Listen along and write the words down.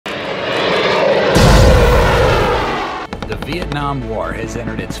Vietnam War has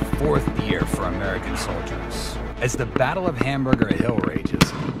entered its fourth year for American soldiers. As the Battle of Hamburger Hill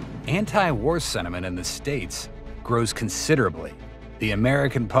rages, anti-war sentiment in the States grows considerably. The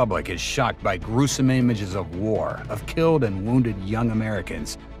American public is shocked by gruesome images of war, of killed and wounded young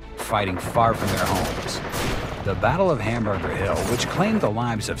Americans fighting far from their homes. The Battle of Hamburger Hill, which claimed the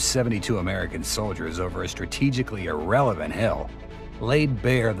lives of 72 American soldiers over a strategically irrelevant hill, laid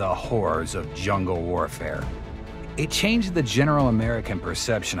bare the horrors of jungle warfare. It changed the general American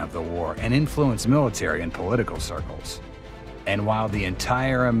perception of the war and influenced military and political circles. And while the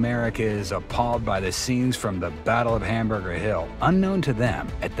entire America is appalled by the scenes from the Battle of Hamburger Hill, unknown to them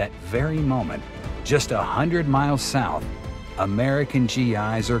at that very moment, just 100 miles south, American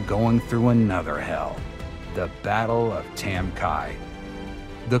G.I.s are going through another hell, the Battle of Tam Ky.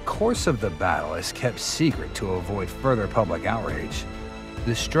 The course of the battle is kept secret to avoid further public outrage.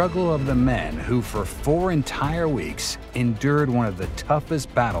 The struggle of the men who for 4 entire weeks endured one of the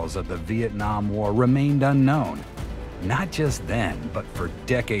toughest battles of the Vietnam War remained unknown, not just then, but for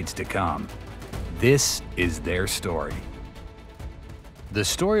decades to come. This is their story. The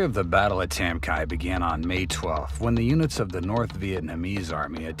story of the Battle of Tam Ky began on May 12th when the units of the North Vietnamese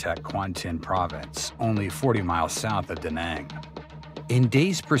Army attacked Quang Tinh Province, only 40 miles south of Da Nang. In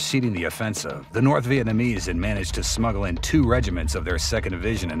days preceding the offensive, the North Vietnamese had managed to smuggle in 2 regiments of their 2nd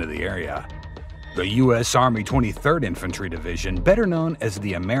Division into the area. The U.S. Army 23rd Infantry Division, better known as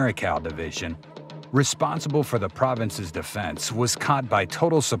the Americal Division, responsible for the province's defense, was caught by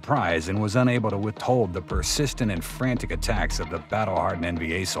total surprise and was unable to withhold the persistent and frantic attacks of the battle-hardened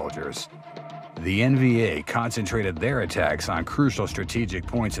NVA soldiers. The NVA concentrated their attacks on crucial strategic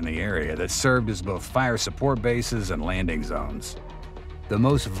points in the area that served as both fire support bases and landing zones. The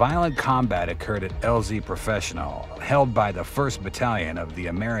most violent combat occurred at LZ Professional, held by the 1st Battalion of the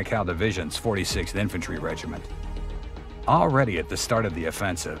Americal Division's 46th Infantry Regiment. Already at the start of the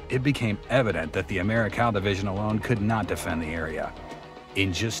offensive, it became evident that the Americal Division alone could not defend the area.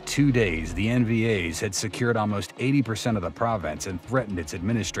 In just 2 days, the NVAs had secured almost 80% of the province and threatened its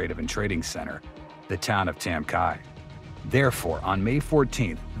administrative and trading center, the town of Tam Ky. Therefore, on May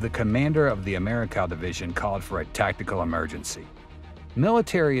 14th, the commander of the Americal Division called for a tactical emergency.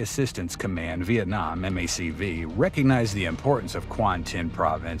 Military Assistance Command Vietnam, MACV, recognized the importance of Quang Tinh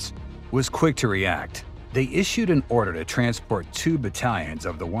Province, was quick to react. They issued an order to transport 2 battalions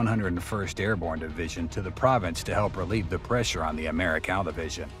of the 101st Airborne Division to the province to help relieve the pressure on the Americal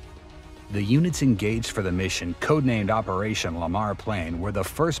Division. The units engaged for the mission, codenamed Operation Lamar Plain, were the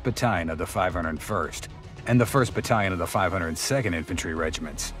 1st Battalion of the 501st and the 1st Battalion of the 502nd Infantry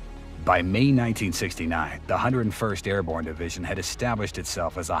Regiments. By May 1969, the 101st Airborne Division had established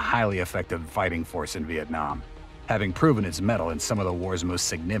itself as a highly effective fighting force in Vietnam, having proven its mettle in some of the war's most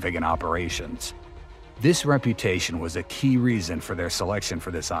significant operations. This reputation was a key reason for their selection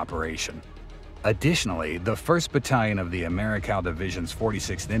for this operation. Additionally, the 1st Battalion of the Americal Division's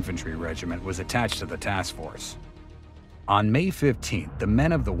 46th Infantry Regiment was attached to the task force. On May 15th, the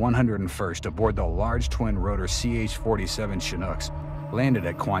men of the 101st aboard the large twin-rotor CH-47 Chinooks landed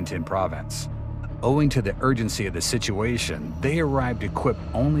at Quang Tinh Province. Owing to the urgency of the situation, they arrived equipped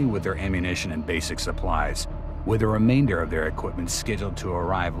only with their ammunition and basic supplies, with the remainder of their equipment scheduled to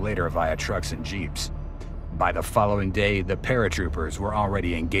arrive later via trucks and jeeps. By the following day, the paratroopers were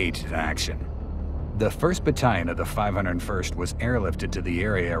already engaged in action. The 1st Battalion of the 501st was airlifted to the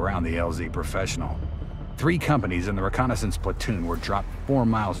area around the LZ Professional. 3 companies in the reconnaissance platoon were dropped 4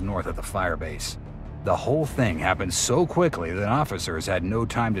 miles north of the firebase. The whole thing happened so quickly that officers had no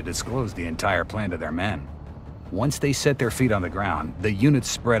time to disclose the entire plan to their men. Once they set their feet on the ground, the units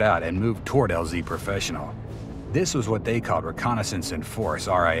spread out and moved toward LZ Professional. This was what they called Reconnaissance in Force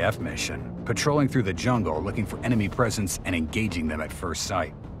RIF mission, patrolling through the jungle looking for enemy presence and engaging them at first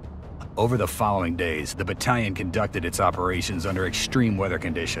sight. Over the following days, the battalion conducted its operations under extreme weather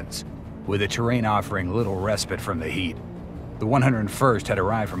conditions, with the terrain offering little respite from the heat. The 101st had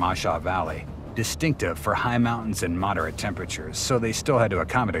arrived from Asha Valley, distinctive for high mountains and moderate temperatures, so they still had to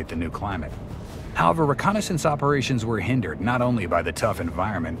accommodate the new climate. However, reconnaissance operations were hindered not only by the tough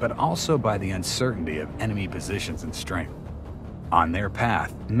environment, but also by the uncertainty of enemy positions and strength. On their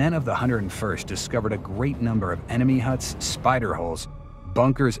path, men of the 101st discovered a great number of enemy huts, spider holes,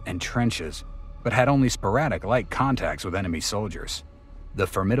 bunkers, and trenches, but had only sporadic light contacts with enemy soldiers. The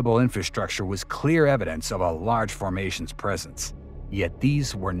formidable infrastructure was clear evidence of a large formation's presence, yet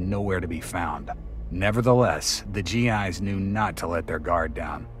these were nowhere to be found. Nevertheless, the G.I.s knew not to let their guard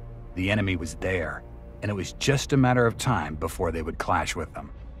down. The enemy was there, and it was just a matter of time before they would clash with them.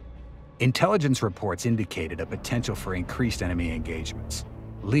 Intelligence reports indicated a potential for increased enemy engagements,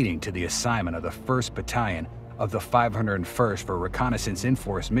 leading to the assignment of the 1st Battalion of the 501st for reconnaissance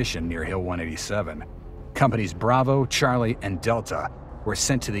in-force mission near Hill 187. Companies Bravo, Charlie, and Delta were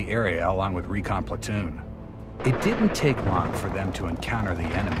sent to the area along with recon platoon. It didn't take long for them to encounter the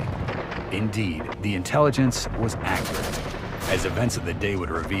enemy. Indeed, the intelligence was accurate. As events of the day would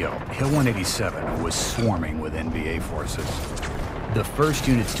reveal, Hill 187 was swarming with NVA forces. The first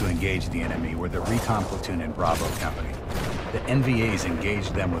units to engage the enemy were the recon platoon and Bravo company. The NVAs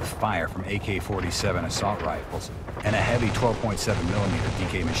engaged them with fire from AK-47 assault rifles and a heavy 12.7mm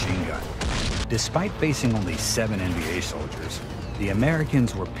DK machine gun. Despite facing only 7 NVA soldiers, the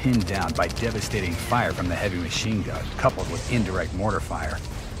Americans were pinned down by devastating fire from the heavy machine gun, coupled with indirect mortar fire.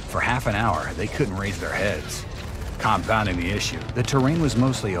 For half an hour, they couldn't raise their heads. Compounding the issue, the terrain was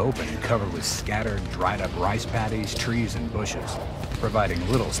mostly open and covered with scattered, dried-up rice paddies, trees, and bushes, providing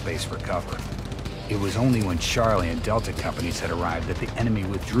little space for cover. It was only when Charlie and Delta companies had arrived that the enemy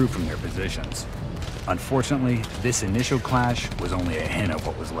withdrew from their positions. Unfortunately, this initial clash was only a hint of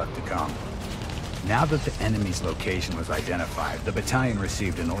what was left to come. Now that the enemy's location was identified, the battalion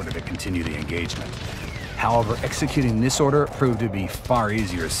received an order to continue the engagement. However, executing this order proved to be far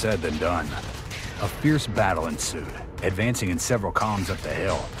easier said than done. A fierce battle ensued, advancing in several columns up the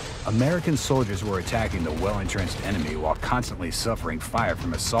hill. American soldiers were attacking the well-entrenched enemy while constantly suffering fire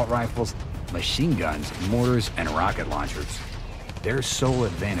from assault rifles, machine guns, mortars, and rocket launchers. Their sole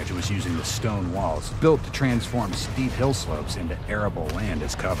advantage was using the stone walls, built to transform steep hill slopes into arable land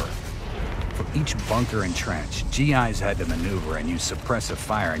as cover. From each bunker and trench, G.I.s had to maneuver and use suppressive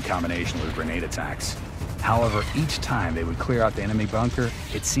fire in combination with grenade attacks. However, each time they would clear out the enemy bunker,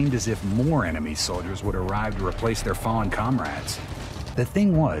 it seemed as if more enemy soldiers would arrive to replace their fallen comrades. The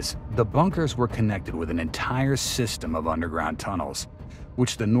thing was, the bunkers were connected with an entire system of underground tunnels,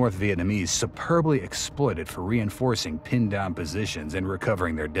 which the North Vietnamese superbly exploited for reinforcing pinned-down positions and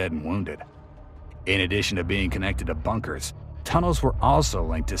recovering their dead and wounded. In addition to being connected to bunkers, tunnels were also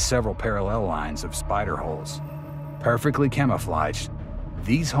linked to several parallel lines of spider holes. Perfectly camouflaged,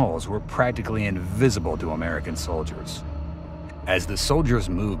 these holes were practically invisible to American soldiers. As the soldiers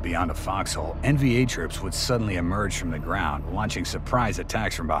moved beyond a foxhole, NVA troops would suddenly emerge from the ground, launching surprise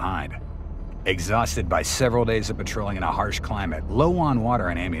attacks from behind. Exhausted by several days of patrolling in a harsh climate, low on water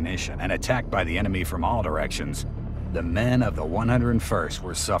and ammunition, and attacked by the enemy from all directions, the men of the 101st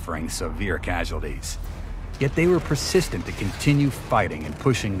were suffering severe casualties. Yet they were persistent to continue fighting and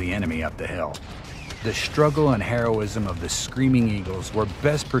pushing the enemy up the hill. The struggle and heroism of the Screaming Eagles were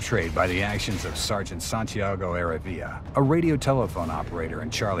best portrayed by the actions of Sergeant Santiago Aravilla, a radio telephone operator in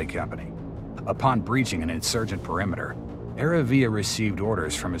Charlie Company. Upon breaching an insurgent perimeter, Aravilla received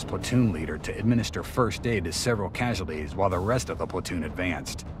orders from his platoon leader to administer first aid to several casualties while the rest of the platoon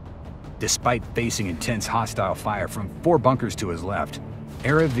advanced. Despite facing intense hostile fire from 4 bunkers to his left,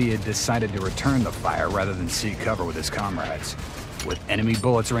 Aravilla decided to return the fire rather than seek cover with his comrades. With enemy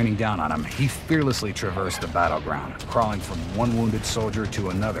bullets raining down on him, he fearlessly traversed the battleground, crawling from one wounded soldier to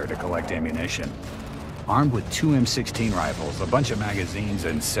another to collect ammunition. Armed with 2 M16 rifles, a bunch of magazines,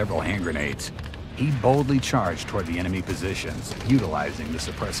 and several hand grenades, he boldly charged toward the enemy positions, utilizing the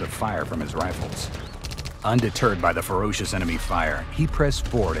suppressive fire from his rifles. Undeterred by the ferocious enemy fire, he pressed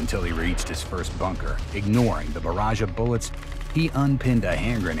forward until he reached his first bunker. Ignoring the barrage of bullets, he unpinned a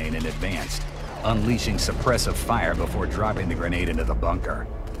hand grenade and advanced, unleashing suppressive fire before dropping the grenade into the bunker.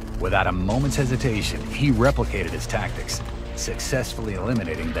 Without a moment's hesitation, he replicated his tactics, successfully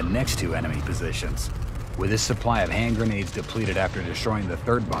eliminating the next 2 enemy positions. With his supply of hand grenades depleted after destroying the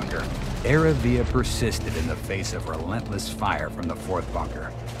 3rd bunker, Aravilla persisted in the face of relentless fire from the 4th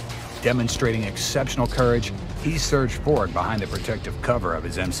bunker. Demonstrating exceptional courage, he surged forward behind the protective cover of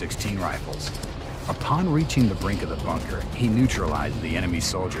his M16 rifles. Upon reaching the brink of the bunker, he neutralized the enemy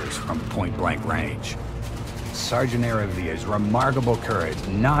soldiers from point-blank range. Sergeant Aravilla's remarkable courage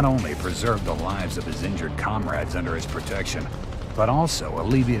not only preserved the lives of his injured comrades under his protection, but also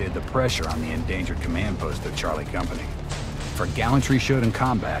alleviated the pressure on the endangered command post of Charlie Company. For gallantry showed in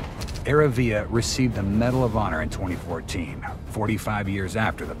combat, Aravilla received the Medal of Honor in 2014, 45 years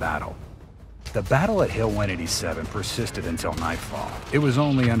after the battle. The battle at Hill 187 persisted until nightfall. It was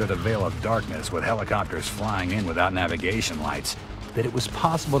only under the veil of darkness, with helicopters flying in without navigation lights, that it was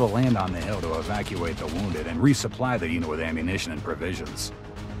possible to land on the hill to evacuate the wounded and resupply the unit with ammunition and provisions.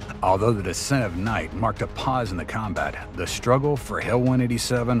 Although the descent of night marked a pause in the combat, the struggle for Hill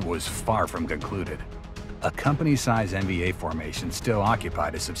 187 was far from concluded. A company-sized NVA formation still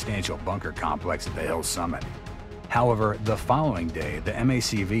occupied a substantial bunker complex at the hill's summit. However, the following day, the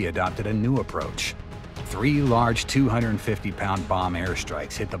MACV adopted a new approach. 3 large 250-pound bomb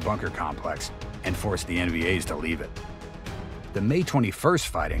airstrikes hit the bunker complex and forced the NVAs to leave it. The May 21st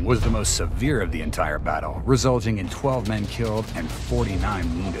fighting was the most severe of the entire battle, resulting in 12 men killed and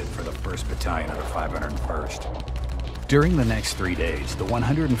 49 wounded for the 1st Battalion of the 501st. During the next 3 days, the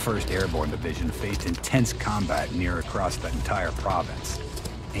 101st Airborne Division faced intense combat near across the entire province,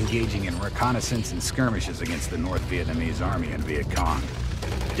 engaging in reconnaissance and skirmishes against the North Vietnamese Army and Viet Cong.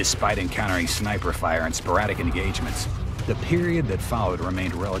 Despite encountering sniper fire and sporadic engagements, the period that followed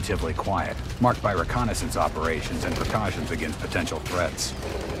remained relatively quiet, marked by reconnaissance operations and precautions against potential threats.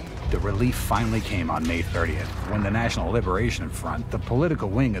 The relief finally came on May 30th, when the National Liberation Front, the political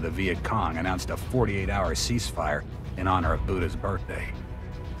wing of the Viet Cong, announced a 48-hour ceasefire in honor of Buddha's birthday.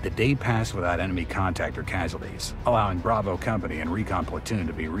 The day passed without enemy contact or casualties, allowing Bravo Company and Recon Platoon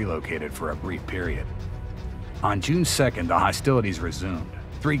to be relocated for a brief period. On June 2nd, the hostilities resumed.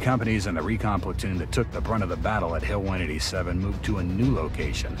 3 companies and the Recon Platoon that took the brunt of the battle at Hill 187 moved to a new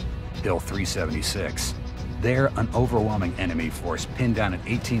location, Hill 376. There, an overwhelming enemy force pinned down an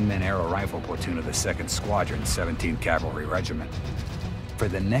 18-man aero rifle platoon of the 2nd Squadron, 17th Cavalry Regiment. For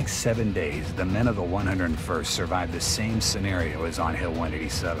the next 7 days, the men of the 101st survived the same scenario as on Hill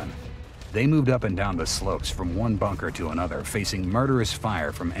 187. They moved up and down the slopes from one bunker to another, facing murderous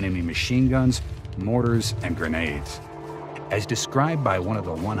fire from enemy machine guns, mortars, and grenades. As described by one of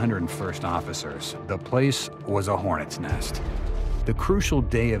the 101st officers, the place was a hornet's nest. The crucial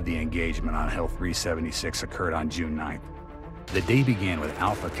day of the engagement on Hill 376 occurred on June 9th. The day began with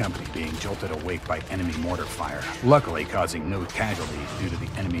Alpha Company being jolted awake by enemy mortar fire, luckily causing no casualties due to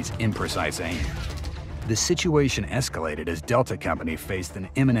the enemy's imprecise aim. The situation escalated as Delta Company faced an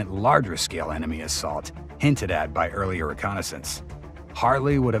imminent larger-scale enemy assault, hinted at by earlier reconnaissance.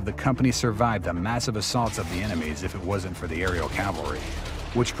 Hardly would have the company survived the massive assaults of the enemies if it wasn't for the aerial cavalry,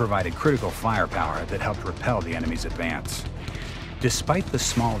 which provided critical firepower that helped repel the enemy's advance. Despite the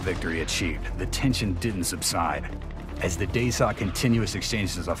small victory achieved, the tension didn't subside, as the day saw continuous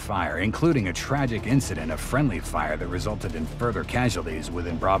exchanges of fire, including a tragic incident of friendly fire that resulted in further casualties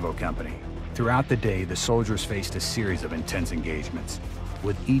within Bravo Company. Throughout the day, the soldiers faced a series of intense engagements,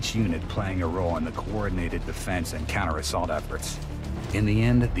 with each unit playing a role in the coordinated defense and counter-assault efforts. In the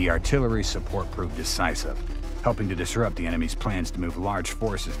end, the artillery support proved decisive, helping to disrupt the enemy's plans to move large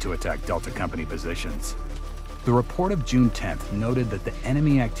forces to attack Delta Company positions. The report of June 10th noted that the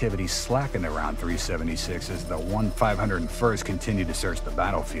enemy activity slackened around 376 as the 501st continued to search the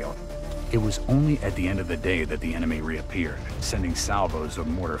battlefield. It was only at the end of the day that the enemy reappeared, sending salvos of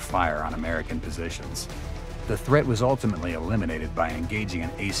mortar fire on American positions. The threat was ultimately eliminated by engaging an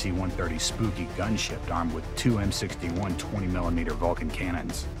AC-130 Spooky gunship armed with 2 M61 20mm Vulcan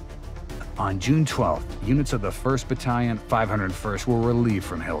cannons. On June 12th, units of the 1st Battalion, 501st were relieved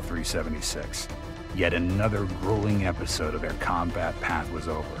from Hill 376. Yet another grueling episode of their combat path was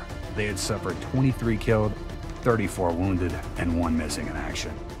over. They had suffered 23 killed, 34 wounded, and 1 missing in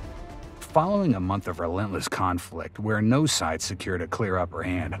action. Following a month of relentless conflict where no side secured a clear upper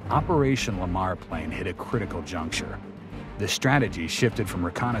hand, Operation Lamar Plain hit a critical juncture. The strategy shifted from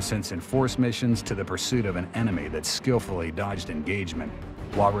reconnaissance and force missions to the pursuit of an enemy that skillfully dodged engagement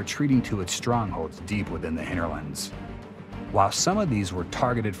while retreating to its strongholds deep within the hinterlands. While some of these were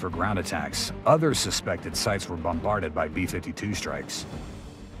targeted for ground attacks, other suspected sites were bombarded by B-52 strikes.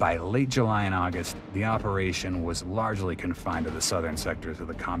 By late July and August, the operation was largely confined to the southern sectors of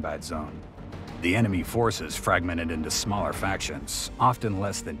the combat zone. The enemy forces fragmented into smaller factions, often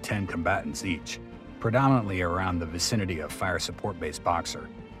less than 10 combatants each, predominantly around the vicinity of Fire Support Base Boxer.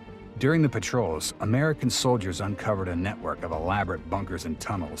 During the patrols, American soldiers uncovered a network of elaborate bunkers and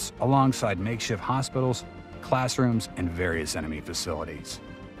tunnels, alongside makeshift hospitals, classrooms, and various enemy facilities.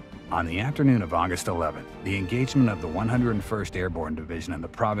 On the afternoon of August 11th, the engagement of the 101st Airborne Division in the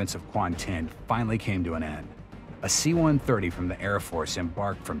province of Quang Tinh finally came to an end. A C-130 from the Air Force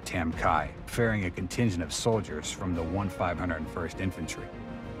embarked from Tam Ky, ferrying a contingent of soldiers from the 501st Infantry.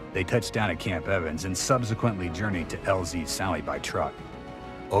 They touched down at Camp Evans and subsequently journeyed to LZ Sally by truck.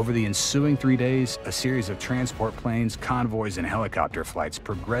 Over the ensuing 3 days, a series of transport planes, convoys, and helicopter flights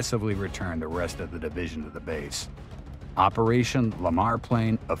progressively returned the rest of the division to the base. Operation Lamar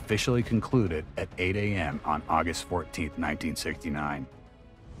Plain officially concluded at 8 a.m. on August 14, 1969.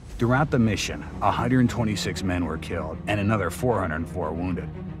 Throughout the mission, 126 men were killed and another 404 wounded,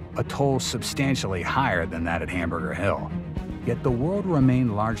 a toll substantially higher than that at Hamburger Hill. Yet the world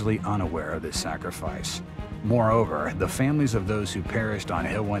remained largely unaware of this sacrifice. Moreover, the families of those who perished on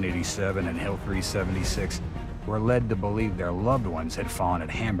Hill 187 and Hill 376 were led to believe their loved ones had fallen at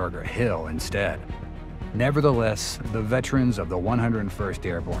Hamburger Hill instead. Nevertheless, the veterans of the 101st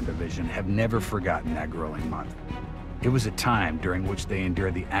Airborne Division have never forgotten that grueling month. It was a time during which they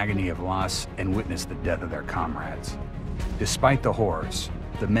endured the agony of loss and witnessed the death of their comrades. Despite the horrors,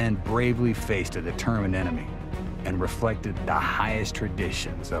 the men bravely faced a determined enemy and reflected the highest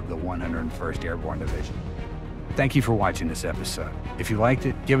traditions of the 101st Airborne Division. Thank you for watching this episode. If you liked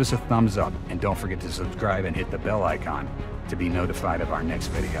it, give us a thumbs up and don't forget to subscribe and hit the bell icon to be notified of our next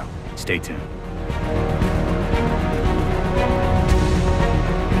video. Stay tuned.